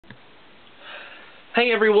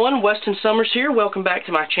Hey everyone, Weston here. Welcome back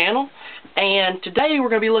to my channel. And today we're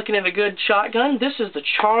going to be looking at a good shotgun. This is the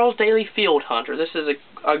Daly Field Hunter. This is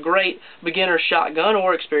a great beginner shotgun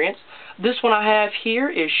or experience. This one I have here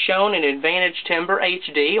is shown in Advantage Timber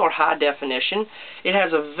HD or high definition. It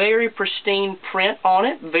has a very pristine print on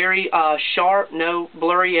it, very sharp, no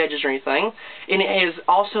blurry edges or anything. And it is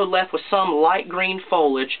also left with some light green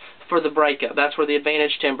foliage for the breakup. That's where the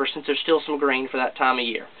Advantage Timber, since there's still some green for that time of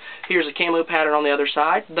year. Here's a camo pattern on the other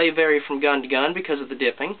side. They vary from gun to gun because of the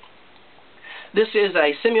dipping. This is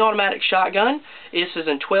a semi-automatic shotgun. This is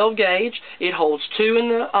in 12 gauge. It holds 2 in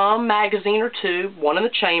the magazine or 2, 1 in the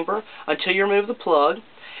chamber until you remove the plug.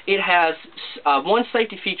 It has one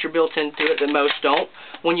safety feature built into it that most don't.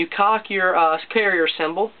 When you cock your carrier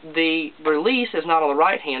symbol, the release is not on the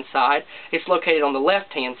right-hand side. It's located on the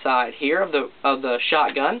left-hand side here of the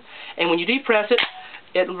shotgun. And when you depress it,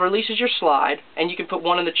 it releases your slide, and you can put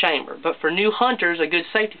 1 in the chamber. But for new hunters, a good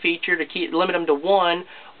safety feature to limit them to 1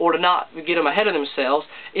 or to not get them ahead of themselves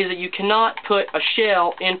is that you cannot put a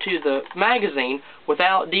shell into the magazine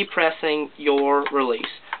without depressing your release.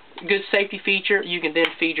 Good safety feature. You can then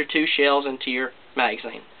feed your 2 shells into your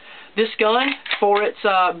magazine. This gun, for its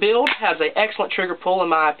build, has an excellent trigger pull in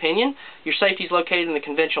my opinion. Your safety is located in the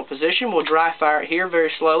conventional position. We'll dry fire it here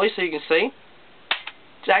very slowly so you can see.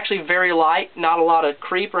 It's actually very light, not a lot of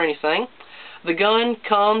creep or anything. The gun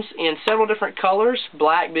comes in several different colors,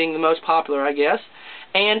 black being the most popular, I guess.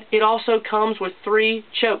 And it also comes with 3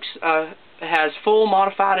 chokes. It has full,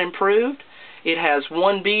 modified, improved. It has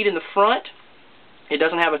 1 bead in the front. It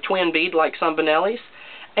doesn't have a twin bead like some Benelli's.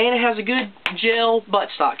 And it has a good gel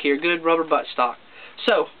buttstock here, good rubber buttstock.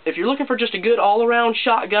 So, if you're looking for just a good all-around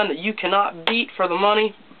shotgun that you cannot beat for the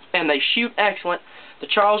money, and they shoot excellent, the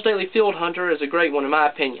Daly Field Hunter is a great one in my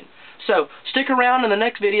opinion. So, stick around in the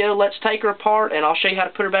next video. Let's take her apart, and I'll show you how to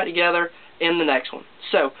put her back together in the next one.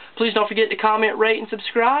 So, please don't forget to comment, rate, and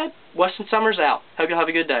subscribe. Weston Summers out. Hope you'll have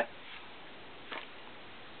a good day.